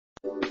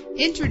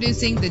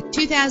Introducing the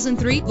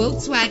 2003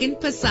 Volkswagen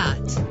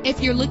Passat.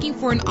 If you're looking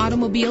for an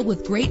automobile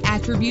with great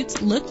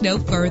attributes, look no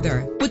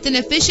further. With an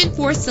efficient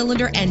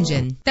 4-cylinder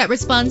engine that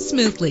responds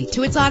smoothly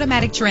to its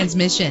automatic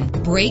transmission,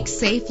 brakes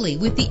safely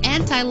with the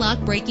anti-lock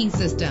braking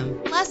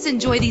system. Plus,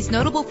 enjoy these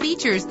notable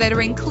features that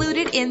are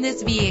included in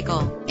this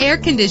vehicle: air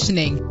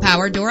conditioning,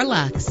 power door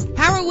locks,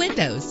 power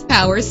windows,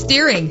 power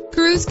steering,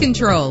 cruise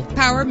control,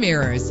 power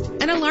mirrors,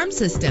 an alarm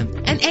system,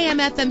 an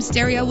AM/FM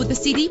stereo with a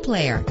CD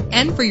player.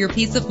 And for your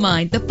peace of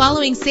mind, the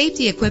following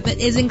safety equipment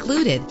is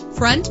included: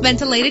 front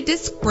ventilated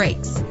disc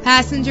brakes,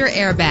 passenger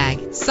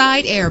airbag,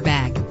 side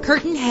airbag,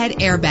 curtain head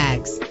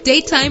airbags,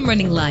 daytime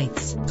running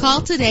lights.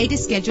 Call today to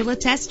schedule a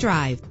test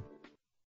drive.